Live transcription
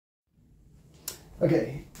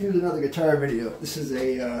Okay, here's another guitar video. This is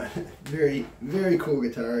a very, very cool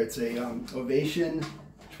guitar. It's a Ovation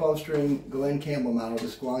 12-string Glen Campbell model.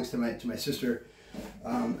 This belongs to my sister.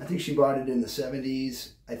 I think she bought it in the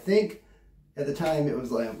 70s. I think at the time it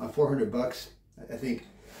was like $400, I think,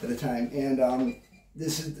 at the time. And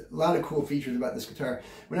this is a lot of cool features about this guitar.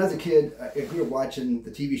 When I was a kid, I grew up watching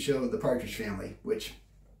the TV show The Partridge Family, which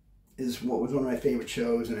is what was one of my favorite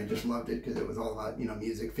shows, and I just loved it because it was all about, you know,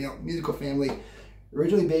 musical family.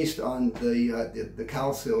 Originally based on the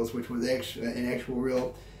Cowsills, which was an actual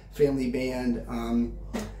real family band.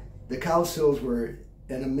 The Cowsills were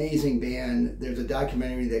an amazing band. There's a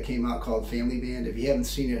documentary that came out called Family Band. If you haven't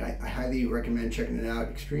seen it, I highly recommend checking it out.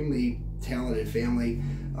 Extremely talented family.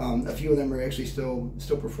 A few of them are actually still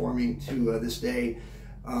performing to this day.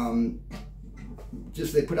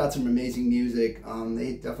 Just they put out some amazing music.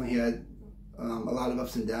 They definitely had a lot of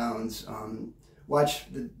ups and downs. Watch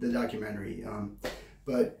the documentary,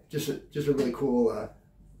 but just a really cool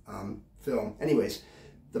film. Anyways,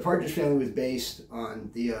 the Partridge Family was based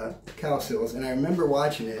on the Cowsills, and I remember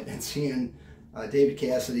watching it and seeing David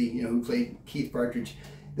Cassidy, you know, who played Keith Partridge.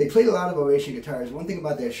 They played a lot of Ovation guitars. One thing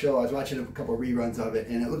about that show, I was watching a couple reruns of it,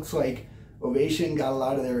 and it looks like Ovation got a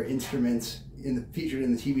lot of their instruments featured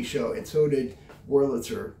in the TV show, and so did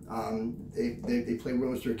Wurlitzer. They play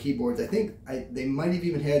Wurlitzer keyboards. I think they might have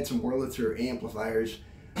even had some Wurlitzer amplifiers.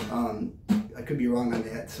 I could be wrong on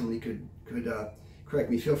that. Somebody could correct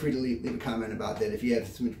me. Feel free to leave a comment about that if you have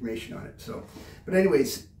some information on it. So, but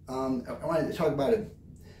anyways, I wanted to talk about a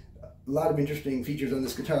lot of interesting features on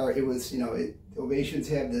this guitar. It was, you know, Ovations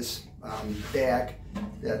have this back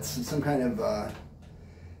that's some kind of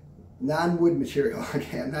non-wood material.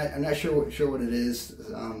 Okay, I'm not sure what it is.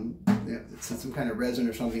 It's some kind of resin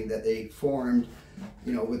or something that they formed,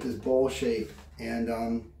 you know, with this bowl shape, and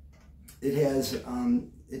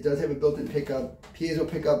it does have a built-in pickup, piezo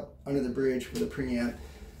pickup under the bridge with a preamp.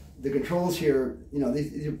 The controls here, you know,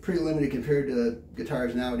 these are pretty limited compared to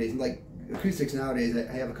guitars nowadays. Like acoustics nowadays,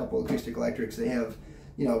 I have a couple acoustic electrics. They have,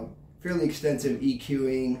 you know, fairly extensive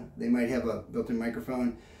EQing. They might have a built-in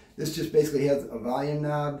microphone. This just basically has a volume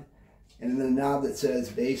knob and then a knob that says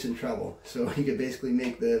bass and treble. So you could basically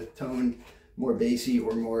make the tone more bassy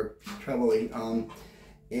or more trebly.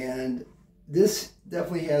 And this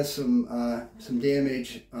definitely has some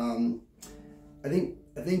damage. I think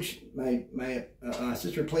my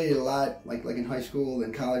sister played it a lot, like in high school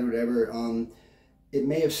and college, whatever. It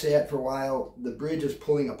may have sat for a while. The bridge is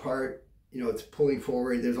pulling apart. You know, it's pulling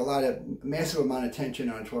forward. There's a massive amount of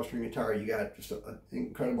tension on a 12-string guitar. You got just an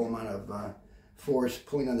incredible amount of force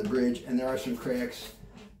pulling on the bridge, and there are some cracks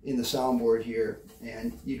in the soundboard here,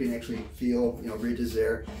 and you can actually feel, you know, ridges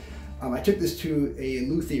there. I took this to a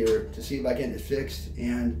luthier to see if I can get it fixed,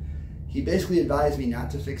 and he basically advised me not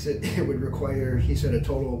to fix it. It would require, he said, a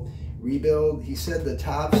total rebuild. He said the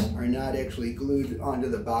tops are not actually glued onto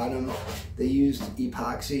the bottom. They used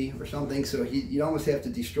epoxy or something, so you'd almost have to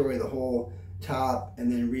destroy the whole top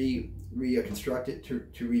and then reconstruct it to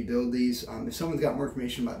rebuild these. If someone's got more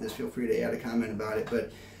information about this, feel free to add a comment about it.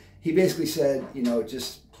 But he basically said, you know,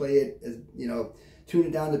 just play it, as, you know, tune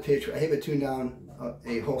it down to pitch. I have it tuned down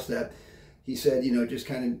a whole step. He said, you know, just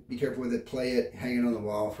kind of be careful with it, play it, hang it on the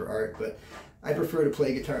wall for art. But I prefer to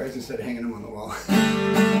play guitars instead of hanging them on the wall.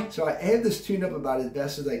 So I have this tuned up about as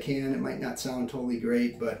best as I can. It might not sound totally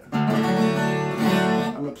great, but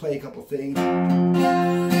I'm going to play a couple things.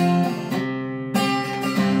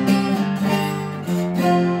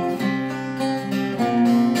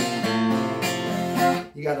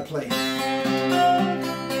 You got to play.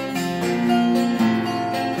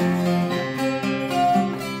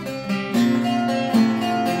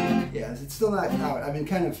 It's still not out. I've been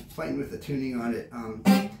kind of fighting with the tuning on it,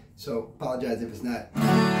 so apologize if it's not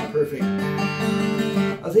perfect.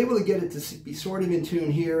 I was able to get it to be sort of in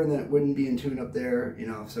tune here, and then it wouldn't be in tune up there, you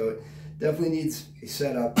know, so it definitely needs a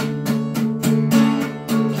setup.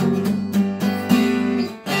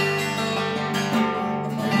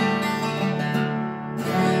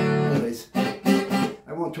 Anyways,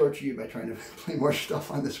 I won't torture you by trying to play more stuff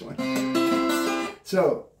on this one.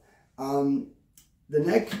 So, the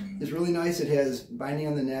neck is really nice. It has binding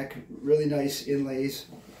on the neck, really nice inlays,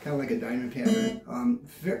 kind of like a diamond pattern.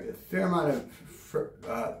 Fair amount of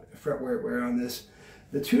fretwork wear on this.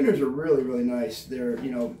 The tuners are really, really nice. They're, you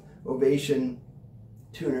know, Ovation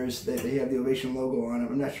tuners. They have the Ovation logo on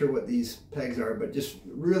them. I'm not sure what these pegs are, but just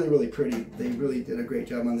really, really pretty. They really did a great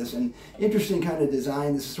job on this. And interesting kind of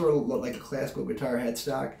design. This is sort of like a classical guitar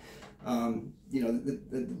headstock. You know,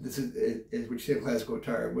 this is what you say, a classical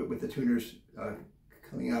guitar with the tuners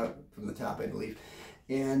coming out from the top, I believe.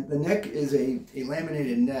 And the neck is a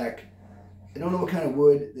laminated neck, I don't know what kind of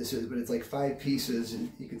wood this is, but it's like 5 pieces,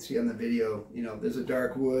 and you can see on the video, you know, there's a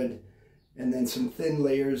dark wood, and then some thin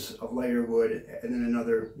layers of lighter wood, and then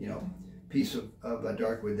another, you know, piece of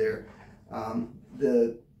dark wood there.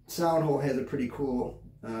 The sound hole has a pretty cool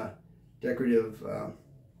decorative,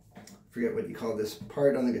 forget what you call this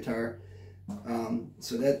part on the guitar.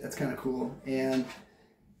 So that's kind of cool. And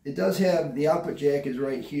it does have, the output jack is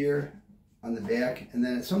right here on the back, and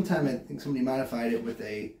then at some time I think somebody modified it with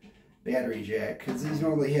a battery jack, because these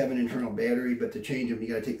normally have an internal battery, but to change them you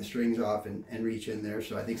got to take the strings off and reach in there.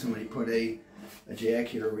 So I think somebody put a jack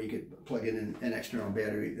here where you could plug in an external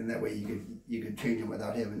battery, and that way you could change them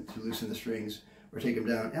without having to loosen the strings or take them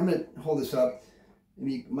down. I'm going to hold this up,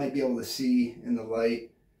 and you might be able to see in the light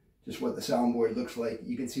just what the soundboard looks like.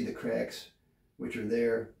 You can see the cracks which are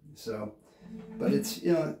there. So, but it's,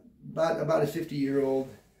 you know, about a 50-year-old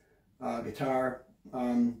guitar.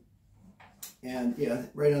 And yeah,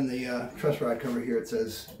 right on the truss rod cover here it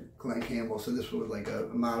says Glen Campbell. So this was like a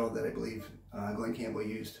model that I believe Glen Campbell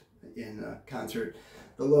used in concert.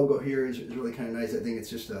 The logo here is really kind of nice. I think it's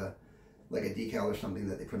just like a decal or something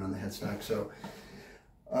that they put on the headstock. So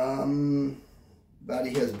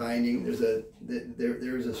body has binding.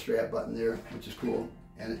 There is a strap button there, which is cool,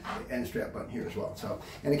 and a strap button here as well. So,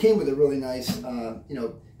 and it came with a really nice, you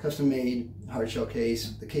know, custom-made hard shell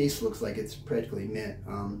case. The case looks like it's practically mint.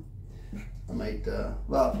 I might,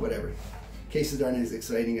 well, whatever. Cases aren't as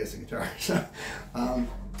exciting as the guitar.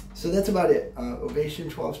 So that's about it. Ovation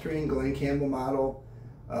 12-string Glen Campbell model.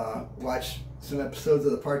 Watch some episodes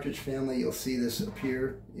of the Partridge Family. You'll see this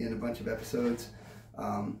appear in a bunch of episodes.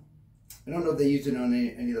 I don't know if they used it on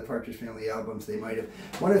any of the Partridge Family albums. They might have.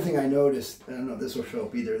 One other thing I noticed, I don't know if this will show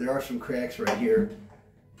up either, there are some cracks right here.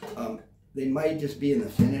 They might just be in the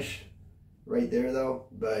finish right there though,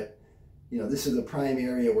 but you know, this is a prime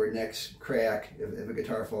area where necks crack if a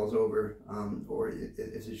guitar falls over, or if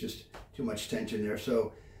there's just too much tension there.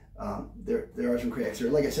 So there are some cracks there.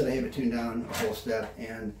 Like I said, I have it tuned down a whole step,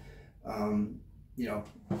 and you know,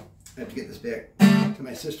 I have to get this back to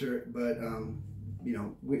my sister, but you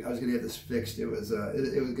know, I was gonna have this fixed. It was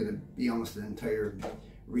gonna be almost an entire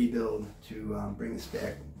rebuild to bring this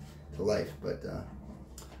back to life. But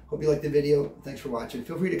hope you liked the video. Thanks for watching.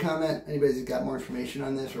 Feel free to comment. Anybody that's got more information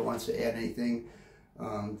on this or wants to add anything,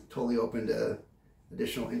 totally open to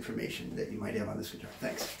additional information that you might have on this guitar.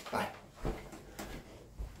 Thanks. Bye.